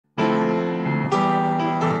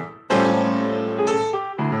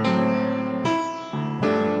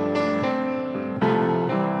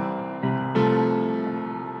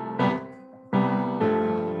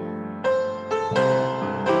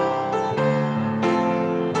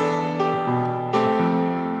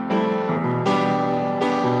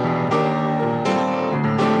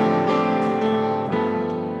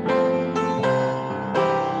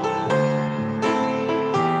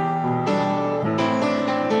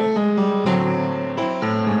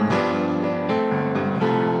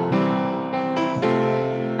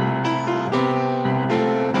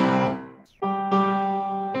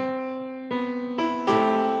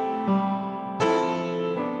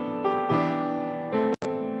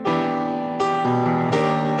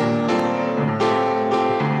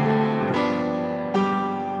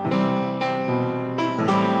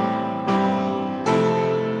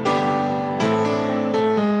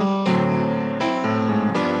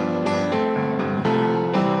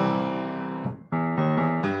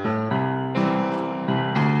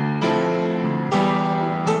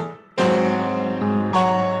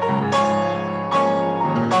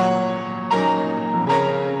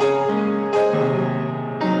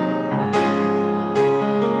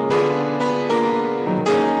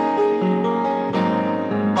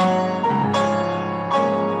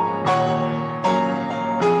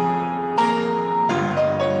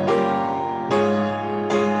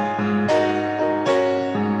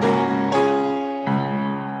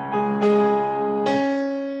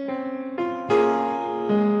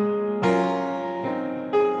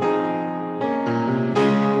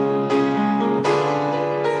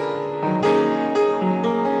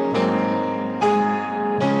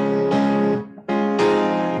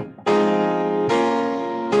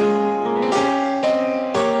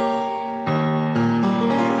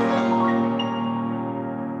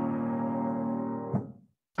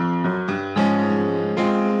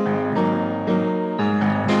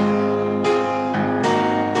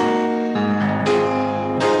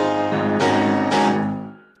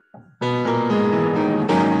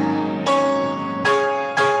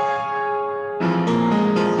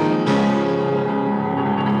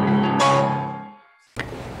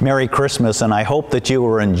Merry Christmas, and I hope that you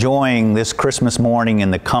are enjoying this Christmas morning in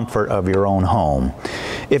the comfort of your own home.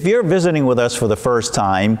 If you're visiting with us for the first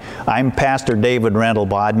time, I'm Pastor David Randall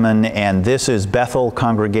Bodman, and this is Bethel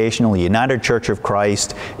Congregational United Church of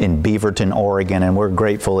Christ in Beaverton, Oregon, and we're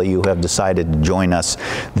grateful that you have decided to join us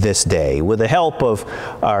this day. With the help of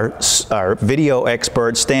our video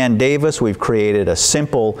expert, Stan Davis, we've created a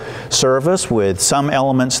simple service with some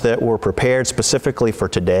elements that were prepared specifically for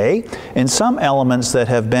today, and some elements that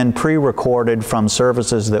have been pre-recorded from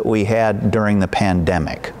services that we had during the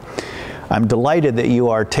pandemic. I'm delighted that you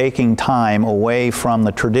are taking time away from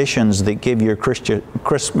the traditions that give your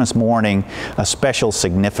Christmas morning a special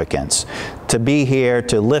significance, to be here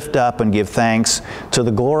to lift up and give thanks to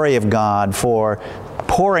the glory of God for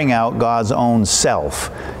pouring out God's own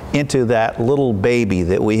self into that little baby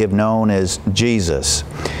that we have known as Jesus.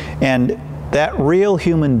 And that real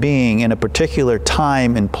human being in a particular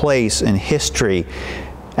time and place in history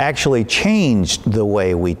actually changed the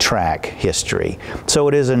way we track history. So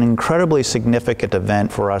it is an incredibly significant event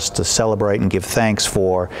for us to celebrate and give thanks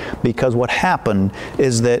for, because what happened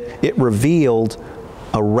is that it revealed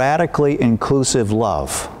a radically inclusive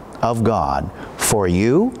love of God for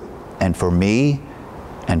you and for me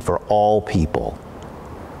and for all people.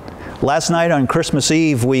 Last night on Christmas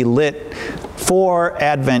Eve, we lit 4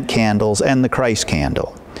 Advent candles and the Christ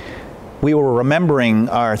candle. We were remembering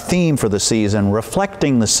our theme for the season,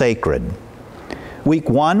 reflecting the sacred. Week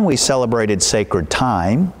 1, we celebrated sacred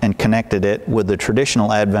time and connected it with the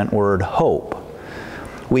traditional Advent word hope.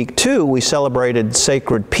 Week 2, we celebrated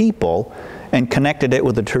sacred people and connected it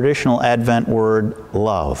with the traditional Advent word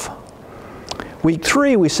love. Week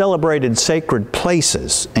 3, we celebrated sacred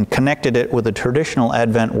places and connected it with the traditional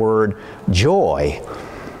Advent word joy.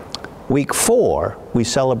 Week 4, we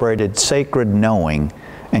celebrated sacred knowing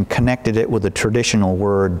and connected it with the traditional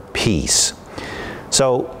word peace.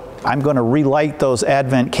 So I'm going to relight those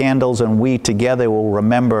Advent candles, and we together will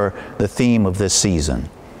remember the theme of this season.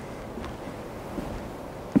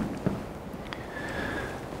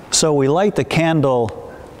 So we light the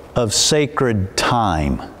candle of sacred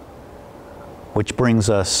time, which brings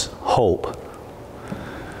us hope.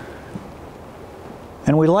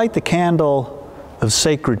 And we light the candle of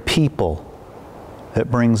sacred people that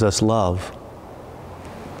brings us love.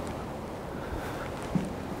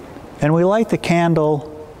 And we light the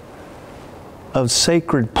candle of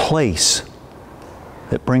sacred place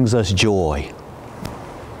that brings us joy.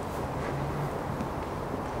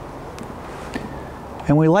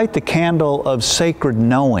 And we light the candle of sacred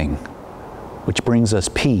knowing, which brings us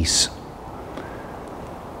peace.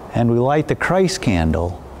 And we light the Christ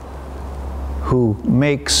candle, who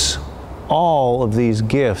makes all of these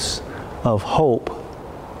gifts of hope,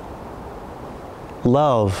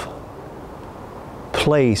 love,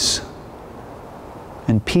 place,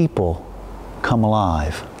 and people come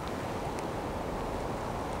alive.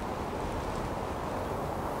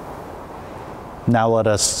 Now let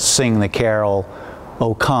us sing the carol,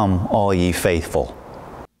 "O come, all ye faithful."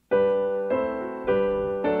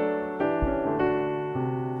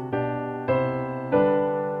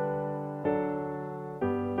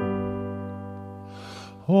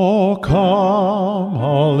 O come,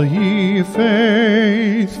 all ye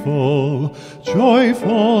faithful,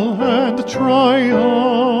 joyful and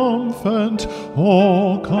triumphant.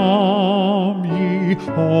 O come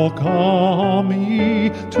ye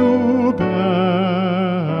to Bethlehem.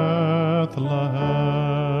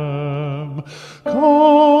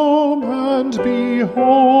 Come and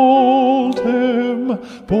behold him,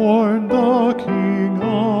 born the King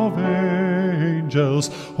of angels.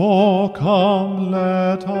 O come,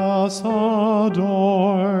 let us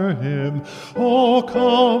adore him. O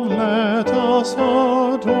come, let us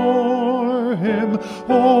adore him.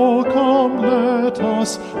 O come, let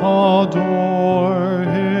us adore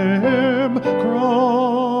him,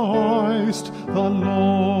 Christ the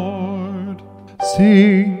Lord.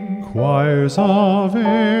 Sing, choirs of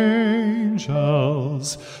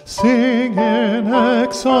angels, sing in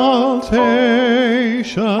exaltation.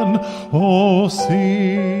 O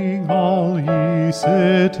sing, all ye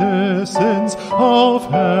citizens of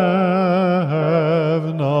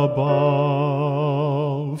heaven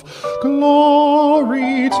above.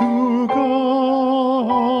 Glory to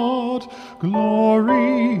God,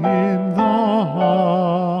 glory in the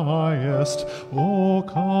highest. O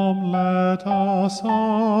come, let us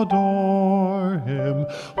adore him.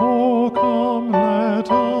 O come, let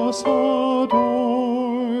us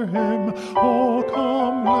adore him. O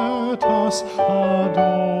come, let us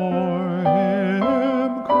adore him,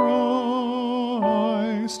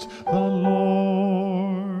 Christ the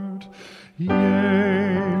Lord.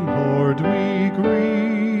 Yea, Lord, we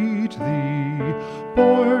greet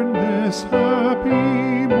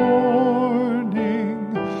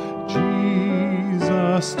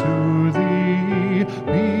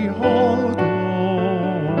be all glory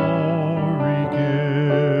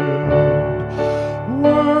given.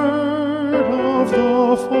 Word of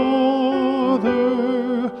the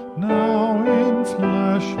Father, now in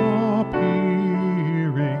flesh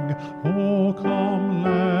appearing. Oh, come,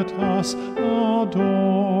 let us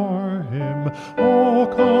adore him. Oh,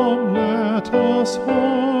 come, let us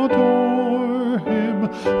adore him.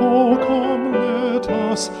 Oh, come, let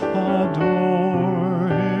us adore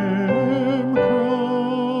him,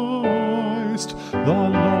 Christ the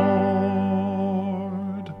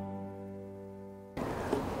Lord.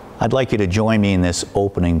 I'd like you to join me in this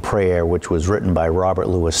opening prayer, which was written by Robert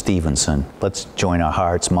Louis Stevenson. Let's join our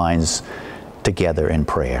hearts, minds together in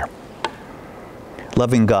prayer.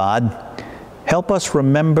 Loving God, help us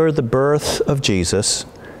remember the birth of Jesus,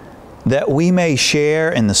 that we may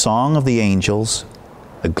share in the song of the angels,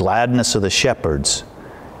 the gladness of the shepherds,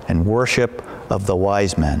 and worship of the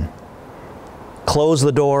wise men. Close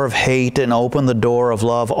the door of hate and open the door of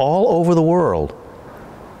love all over the world.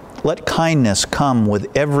 Let kindness come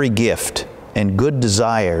with every gift and good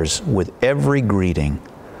desires with every greeting.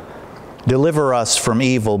 Deliver us from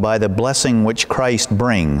evil by the blessing which Christ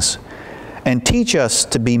brings, and teach us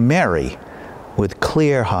to be merry with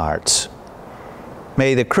clear hearts.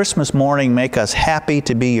 May the Christmas morning make us happy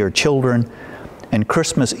to be your children, and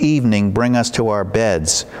Christmas evening bring us to our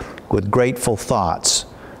beds with grateful thoughts,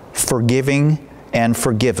 forgiving and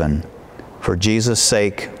forgiven. For Jesus'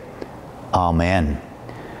 sake, amen.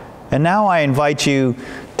 And now I invite you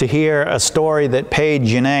to hear a story that Paige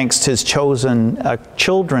Yanangst has chosen, a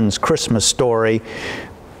children's Christmas story.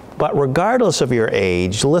 But regardless of your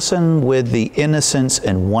age, listen with the innocence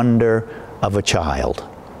and wonder of a child.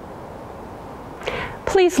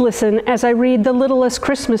 Please listen as I read The Littlest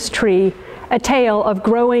Christmas Tree, A Tale of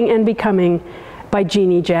Growing and Becoming by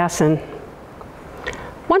Jeannie Jasson.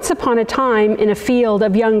 Once upon a time, in a field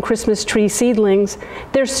of young Christmas tree seedlings,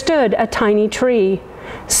 there stood a tiny tree.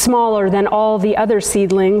 Smaller than all the other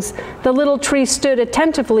seedlings, the little tree stood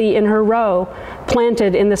attentively in her row,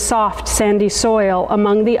 planted in the soft, sandy soil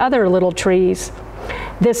among the other little trees.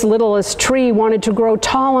 This littlest tree wanted to grow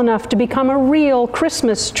tall enough to become a real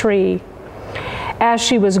Christmas tree. As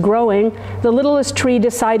she was growing, the littlest tree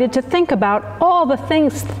decided to think about all the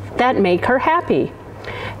things that make her happy.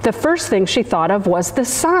 The first thing she thought of was the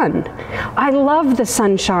sun. I love the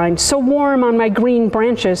sunshine, so warm on my green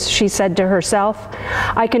branches, she said to herself.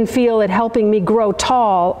 I can feel it helping me grow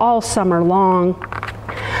tall all summer long.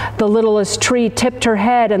 The littlest tree tipped her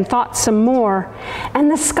head and thought some more. And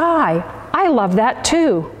the sky, I love that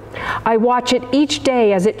too. I watch it each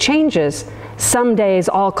day as it changes. Some days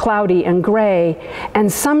all cloudy and gray,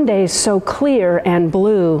 and some days so clear and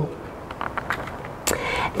blue.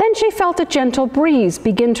 Then she felt a gentle breeze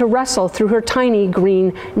begin to rustle through her tiny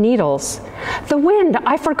green needles. The wind,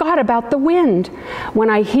 I forgot about the wind. When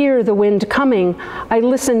I hear the wind coming, I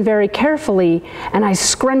listen very carefully and I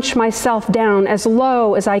scrunch myself down as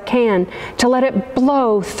low as I can to let it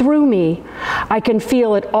blow through me. I can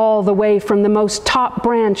feel it all the way from the most top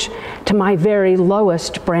branch to my very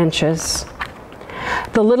lowest branches.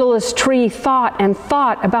 The littlest tree thought and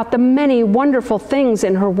thought about the many wonderful things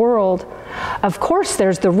in her world. Of course,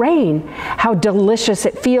 there's the rain. How delicious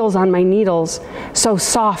it feels on my needles, so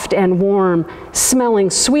soft and warm,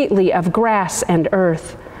 smelling sweetly of grass and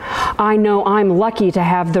earth. I know I'm lucky to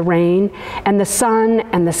have the rain, and the sun,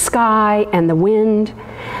 and the sky, and the wind.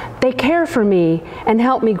 They care for me and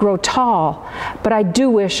help me grow tall, but I do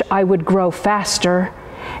wish I would grow faster.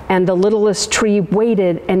 And the littlest tree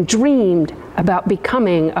waited and dreamed about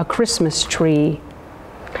becoming a Christmas tree.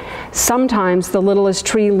 Sometimes the littlest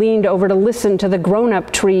tree leaned over to listen to the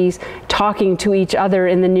grown-up trees talking to each other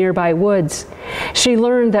in the nearby woods. She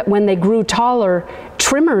learned that when they grew taller,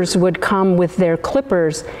 trimmers would come with their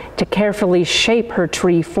clippers to carefully shape her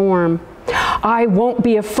tree form. I won't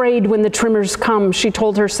be afraid when the trimmers come, she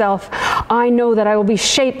told herself. I know that I will be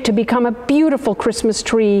shaped to become a beautiful Christmas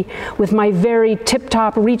tree with my very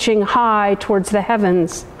tip-top reaching high towards the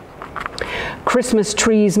heavens. Christmas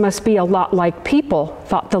trees must be a lot like people,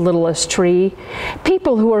 thought the littlest tree.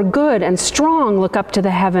 People who are good and strong look up to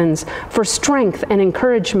the heavens for strength and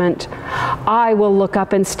encouragement. I will look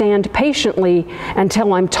up and stand patiently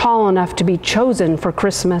until I'm tall enough to be chosen for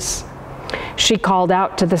Christmas. She called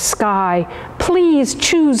out to the sky, "Please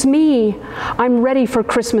choose me. I'm ready for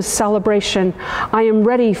Christmas celebration. I am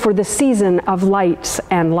ready for the season of lights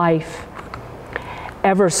and life."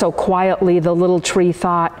 Ever so quietly, the little tree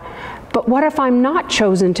thought, "But what if I'm not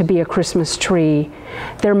chosen to be a Christmas tree?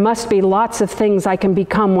 There must be lots of things I can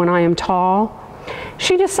become when I am tall."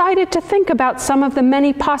 She decided to think about some of the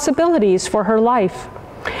many possibilities for her life.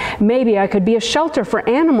 Maybe I could be a shelter for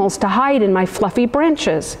animals to hide in my fluffy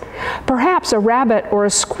branches. Perhaps a rabbit or a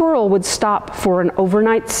squirrel would stop for an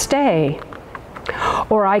overnight stay.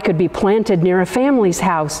 Or I could be planted near a family's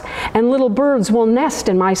house, and little birds will nest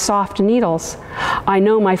in my soft needles. I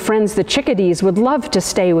know my friends the chickadees would love to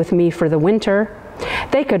stay with me for the winter.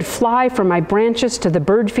 They could fly from my branches to the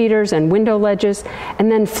bird feeders and window ledges,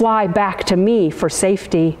 and then fly back to me for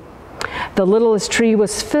safety. The littlest tree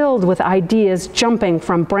was filled with ideas jumping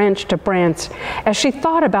from branch to branch as she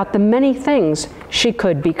thought about the many things she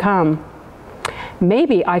could become.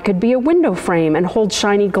 Maybe I could be a window frame and hold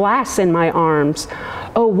shiny glass in my arms.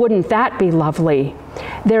 Oh, wouldn't that be lovely?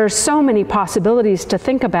 There are so many possibilities to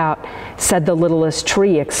think about, said the littlest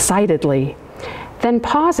tree excitedly. Then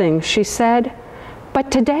pausing, she said,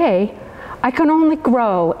 but today, I can only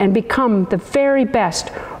grow and become the very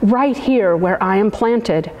best right here where I am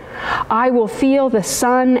planted. I will feel the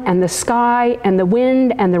sun and the sky and the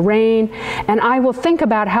wind and the rain, and I will think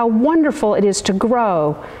about how wonderful it is to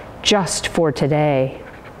grow just for today.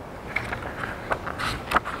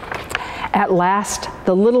 At last,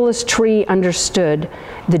 the littlest tree understood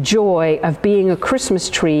the joy of being a Christmas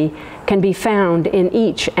tree can be found in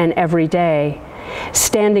each and every day.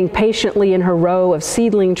 Standing patiently in her row of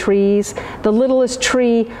seedling trees, the littlest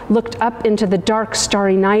tree looked up into the dark,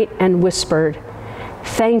 starry night and whispered,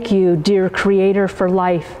 "Thank you, dear Creator, for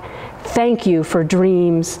life. Thank you for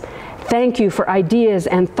dreams. Thank you for ideas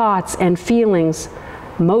and thoughts and feelings.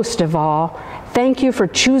 Most of all, thank you for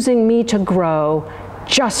choosing me to grow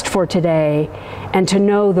just for today and to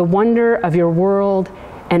know the wonder of your world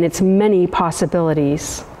and its many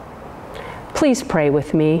possibilities." Please pray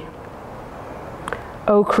with me.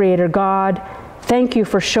 O Creator God, thank you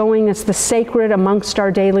for showing us the sacred amongst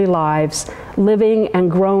our daily lives, living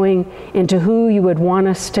and growing into who you would want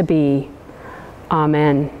us to be.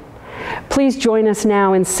 Amen. Please join us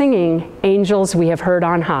now in singing Angels We Have Heard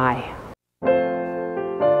on High.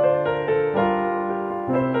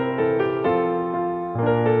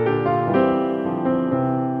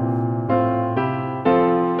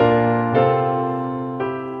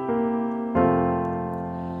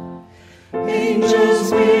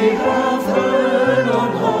 Angels we have heard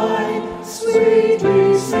on high,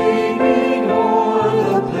 sweetly singing o'er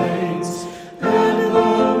the plains, and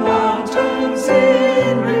the mountains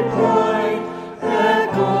in reply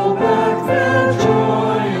echo back their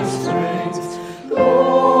joyous strains. Gloria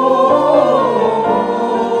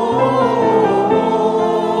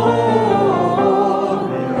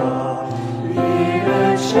in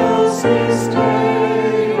excelsis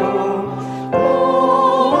Deo.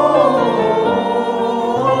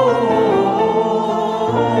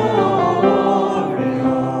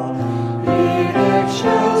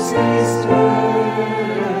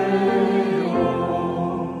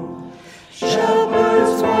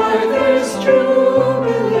 Shepherds, why this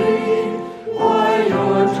jubilee? Why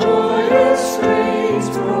your joyous strains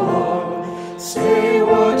prolong? Say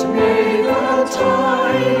what may the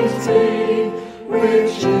tidings be,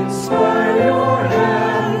 which inspire your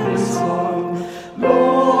heavenly song.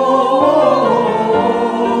 Gloria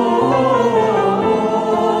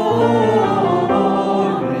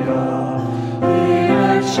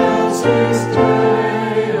in excelsis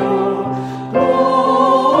Deo.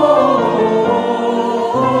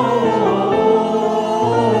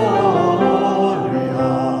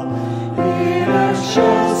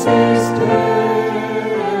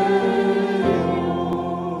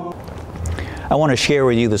 I want to share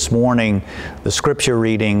with you this morning the scripture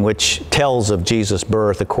reading which tells of Jesus'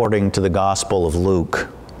 birth according to the Gospel of Luke.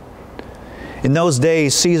 In those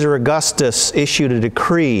days, Caesar Augustus issued a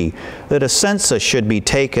decree that a census should be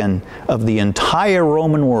taken of the entire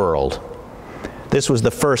Roman world. This was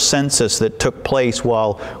the first census that took place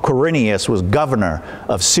while Quirinius was governor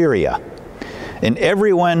of Syria. And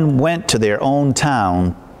everyone went to their own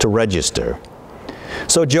town to register.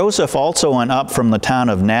 So Joseph also went up from the town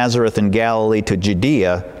of Nazareth in Galilee to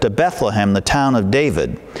Judea, to Bethlehem, the town of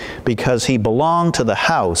David, because he belonged to the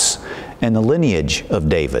house and the lineage of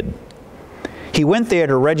David. He went there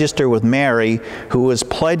to register with Mary, who was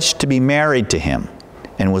pledged to be married to him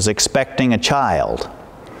and was expecting a child.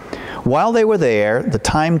 While they were there, the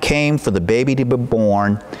time came for the baby to be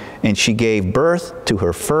born, and she gave birth to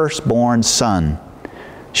her firstborn son.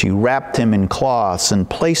 She wrapped him in cloths and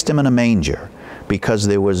placed him in a manger, because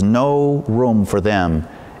there was no room for them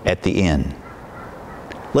at the inn.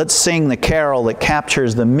 Let's sing the carol that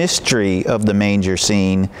captures the mystery of the manger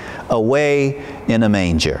scene, Away in a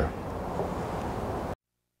Manger.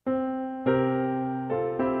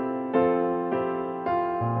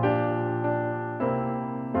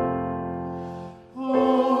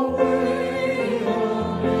 Away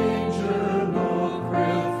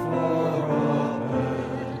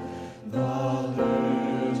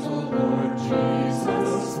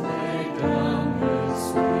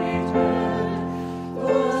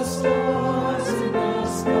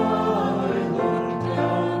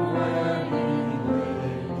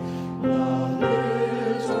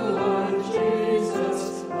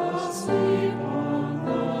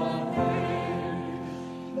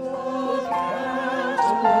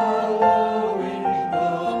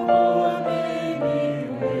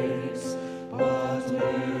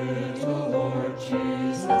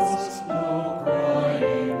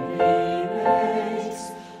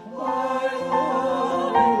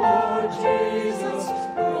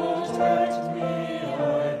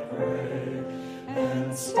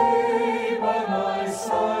Stay by my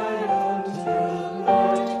side until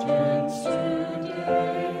light turns to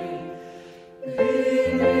day. Be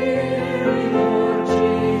near, Lord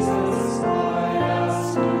Jesus, I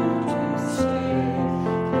ask you to stay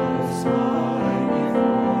close by me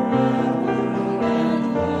forever and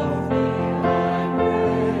love me, I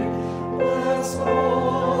pray. Bless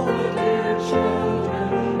all the dear children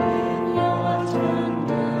in your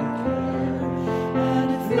tender care,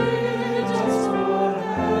 and fit us for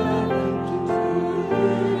heaven to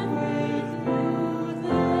live with you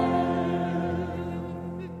there.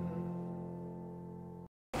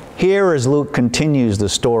 Here as Luke continues the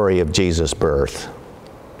story of Jesus' birth.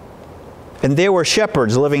 And there were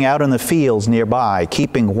shepherds living out in the fields nearby,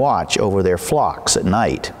 keeping watch over their flocks at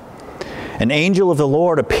night. An angel of the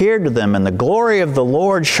Lord appeared to them, and the glory of the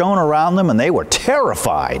Lord shone around them, and they were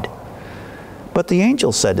terrified. But the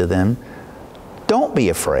angel said to them, "Don't be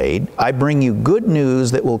afraid. I bring you good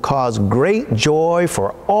news that will cause great joy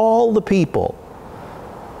for all the people.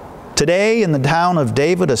 Today in the town of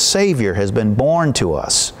David a Savior has been born to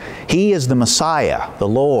us. He is the Messiah, the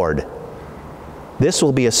Lord. This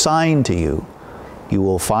will be a sign to you. You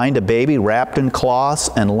will find a baby wrapped in cloths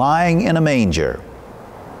and lying in a manger."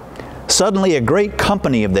 Suddenly a great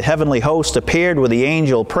company of the heavenly host appeared with the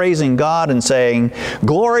angel, praising God and saying,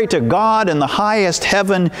 "Glory to God in the highest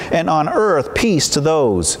heaven, and on earth peace to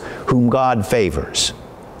those whom God favors."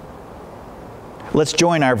 Let's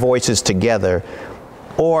join our voices together,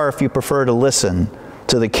 or if you prefer to listen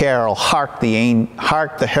to the carol, Hark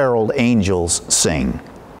the Herald Angels Sing.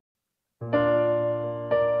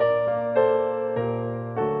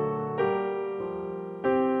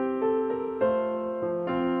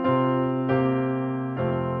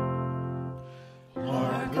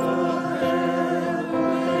 Hark the herald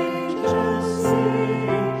angels sing,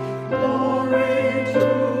 glory to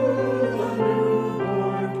the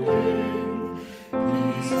newborn King.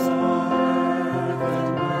 Peace on earth and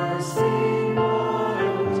mercy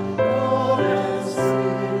mild, God and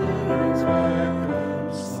sinners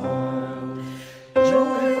reconciled.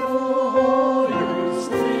 Joyful all you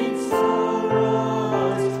saints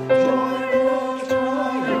arise, join the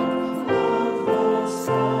triumph of the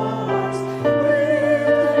stars.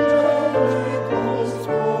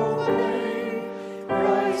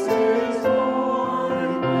 Christ is born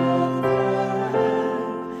in Bethlehem.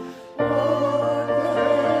 Hark the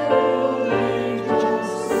herald angels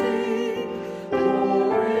sing,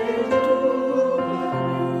 glory to the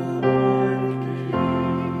newborn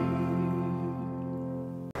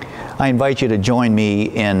King. I invite you to join me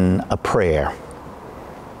in a prayer.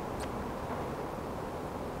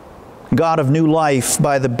 God of new life,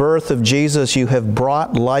 by the birth of Jesus, you have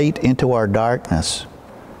brought light into our darkness.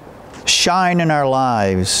 Shine in our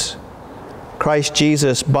lives. Christ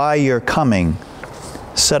Jesus, by your coming,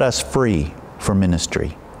 set us free for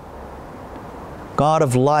ministry. God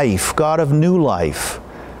of life, God of new life,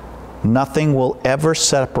 nothing will ever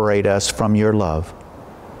separate us from your love.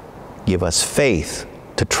 Give us faith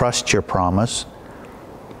to trust your promise.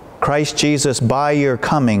 Christ Jesus, by your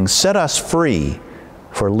coming, set us free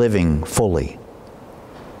for living fully.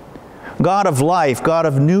 God of life, God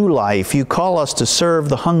of new life, you call us to serve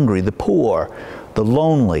the hungry, the poor, the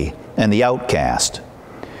lonely, and the outcast.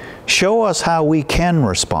 Show us how we can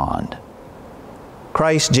respond.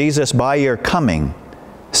 Christ Jesus, by your coming,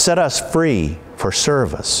 set us free for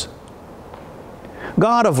service.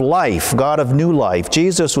 God of life, God of new life,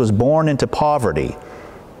 Jesus was born into poverty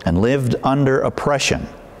and lived under oppression.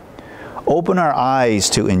 Open our eyes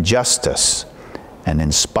to injustice and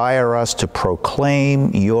inspire us to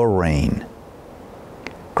proclaim your reign.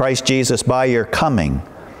 Christ Jesus, by your coming,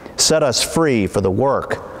 set us free for the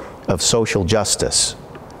work of social justice.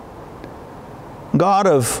 God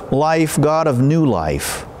of life, God of new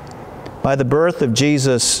life, by the birth of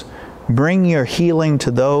Jesus, bring your healing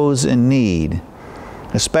to those in need,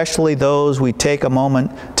 especially those we take a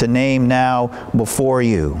moment to name now before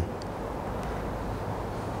you.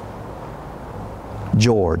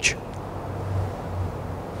 George,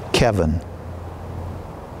 Kevin,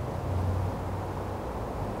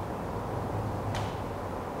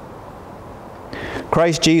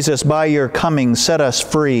 Christ Jesus, by your coming, set us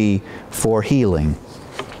free for healing.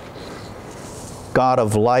 God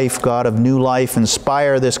of life, God of new life,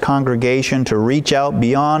 inspire this congregation to reach out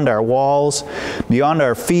beyond our walls, beyond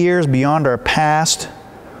our fears, beyond our past.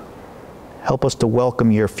 Help us to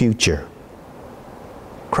welcome your future.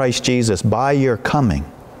 Christ Jesus, by your coming,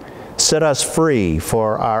 set us free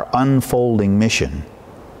for our unfolding mission.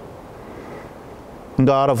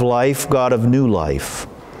 God of life, God of new life,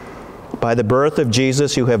 by the birth of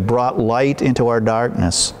Jesus, you have brought light into our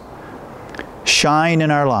darkness. shine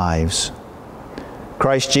in our lives.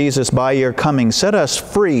 Christ Jesus, by your coming, set us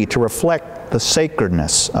free to reflect the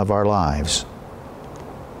sacredness of our lives.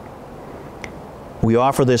 We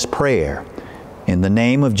offer this prayer in the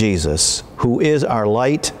name of Jesus, who is our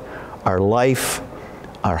light, our life,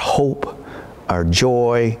 our hope, our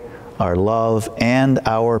joy, our love, and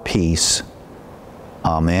our peace.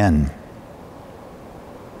 Amen.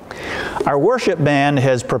 Our worship band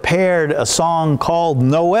has prepared a song called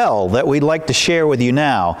Noel that we'd like to share with you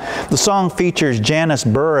now. The song features Janice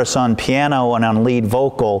Burris on piano and on lead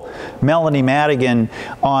vocal, Melanie Madigan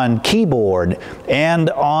on keyboard,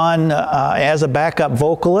 and on as a backup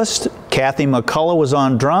vocalist, Kathy McCullough was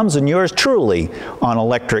on drums, and yours truly on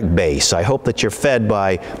electric bass. I hope that you're fed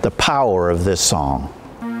by the power of this song.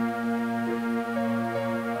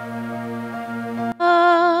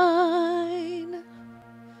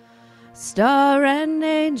 Star and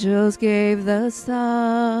angels gave the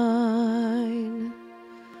sign.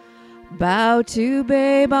 Bow to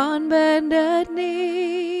babe on bended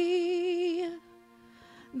knee,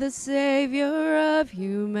 the Savior of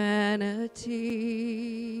humanity.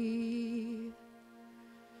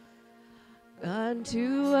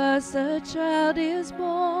 Unto us a child is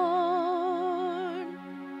born,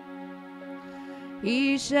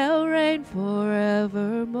 he shall reign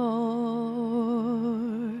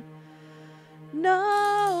forevermore.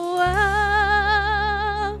 Noel,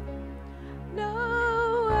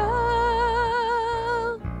 Noel,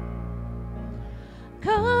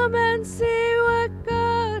 come and see what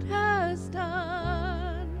God has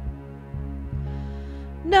done.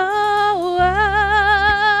 Noel,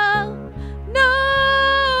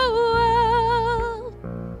 Noel,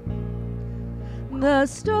 the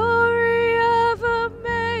story of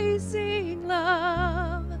amazing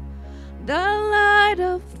love, the light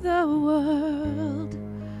of the world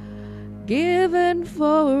given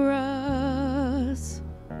for us.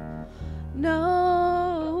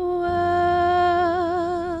 Noel,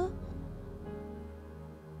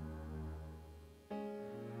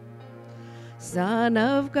 Son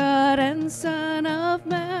of God and Son of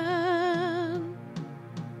Man,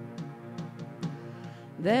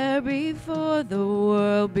 there before the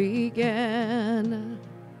world began.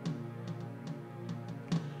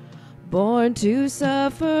 Born to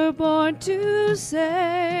suffer, born to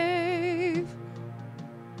save,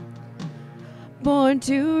 born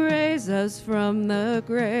to raise us from the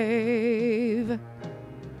grave.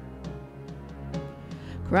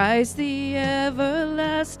 Christ the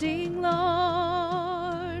everlasting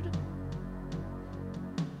Lord,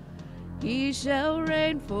 he shall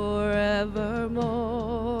reign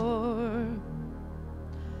forevermore.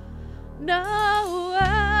 Noel,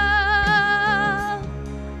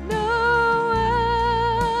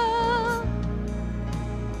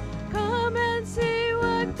 see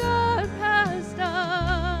what God has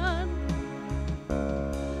done.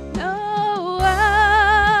 Noel,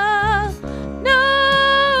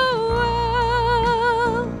 Noel,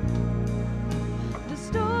 the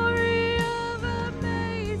story of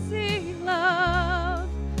amazing love,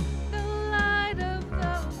 the light of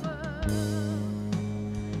the world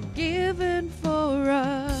given for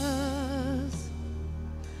us.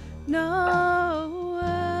 Noel.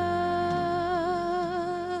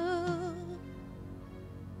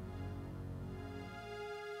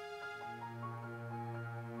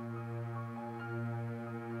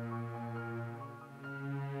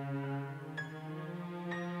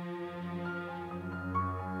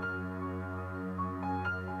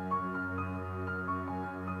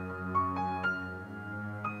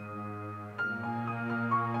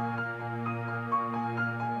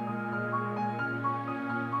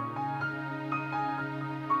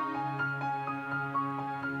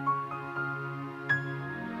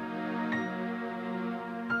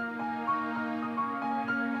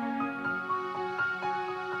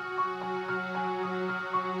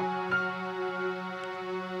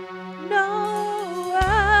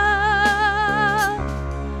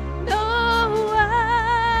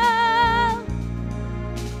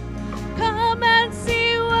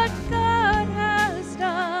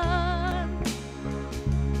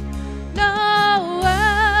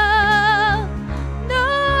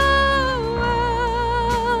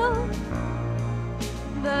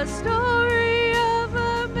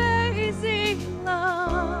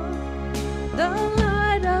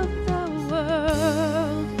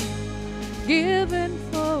 Given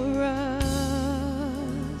for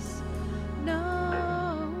us, Noel.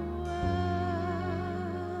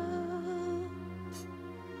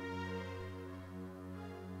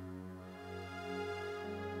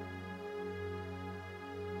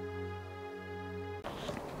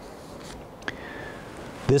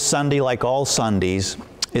 This Sunday, like all Sundays,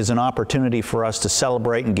 is an opportunity for us to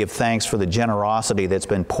celebrate and give thanks for the generosity that's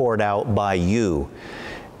been poured out by you.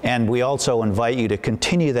 And we also invite you to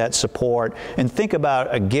continue that support and think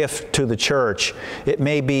about a gift to the church. It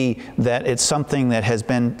may be that it's something that has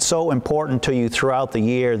been so important to you throughout the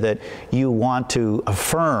year that you want to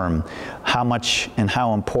affirm how much and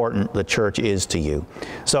how important the church is to you.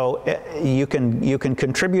 So you can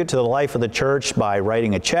contribute to the life of the church by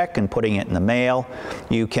writing a check and putting it in the mail.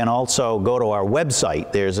 You can also go to our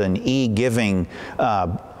website. There's an e-giving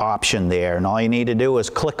option there, and all you need to do is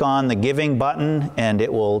click on the giving button and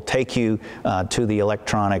it will take you to the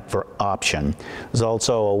electronic option. There's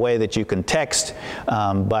also a way that you can text,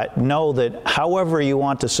 but know that however you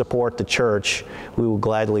want to support the church, we will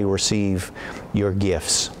gladly receive your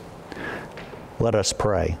gifts. Let us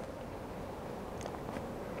pray.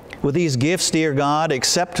 With these gifts, dear God,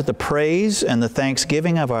 accept the praise and the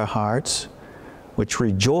thanksgiving of our hearts, which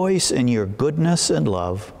rejoice in your goodness and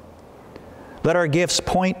love. Let our gifts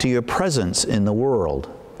point to your presence in the world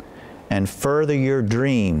and further your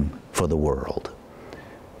dream for the world.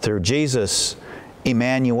 Through Jesus,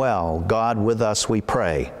 Emmanuel, God with us, we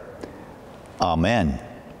pray. Amen.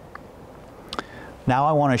 Now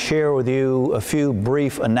I want to share with you a few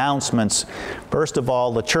brief announcements. First of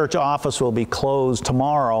all, the church office will be closed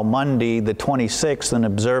tomorrow, Monday, the 26th,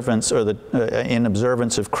 in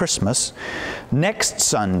observance of Christmas. Next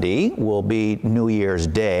Sunday will be New Year's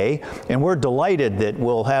Day, and we're delighted that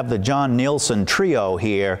we'll have the John Nielsen Trio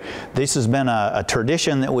here. This has been a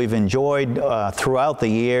tradition that we've enjoyed throughout the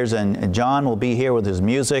years, and John will be here with his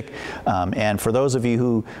music. And for those of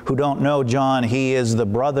you who don't know John, he is the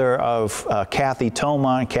brother of Kathy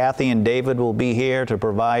Toma. Kathy and David will be here to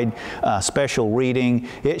provide special reading.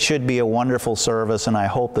 It should be a wonderful service, and I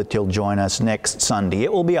hope that you'll join us next Sunday.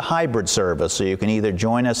 It will be a hybrid service, so you can either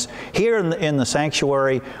join us here in the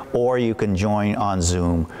sanctuary, or you can join on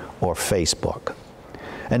Zoom or Facebook.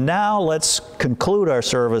 And now let's conclude our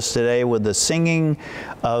service today with the singing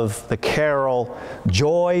of the carol,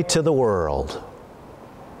 Joy to the World.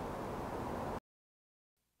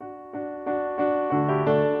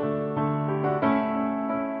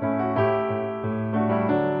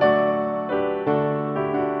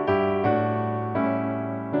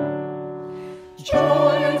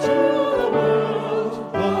 Joy to the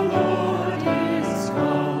world, the Lord is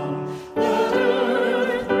come. Let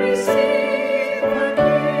earth receive the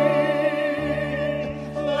King.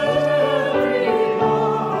 Let every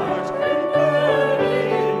heart and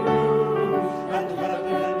burning room, and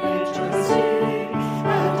heaven and nature sing,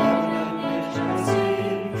 and heaven and nature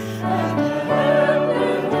sing, and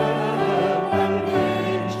heaven and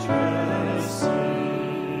nature sing.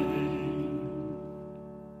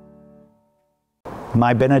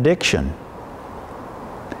 My benediction.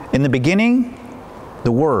 In the beginning,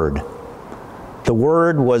 the Word. The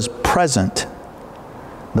Word was present.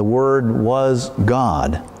 The Word was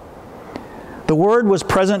God. The Word was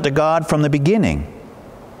present to God from the beginning.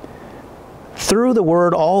 Through the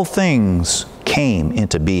Word, all things came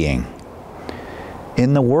into being.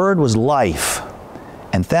 In the Word was life,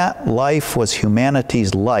 and that life was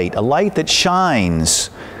humanity's light, a light that shines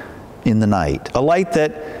in the night, a light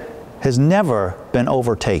that has never been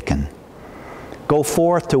overtaken. Go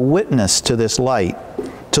forth to witness to this light,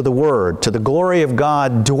 to the Word, to the glory of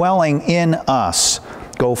God dwelling in us.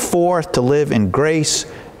 Go forth to live in grace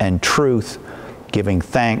and truth, giving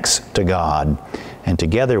thanks to God. And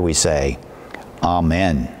together we say,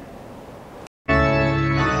 Amen.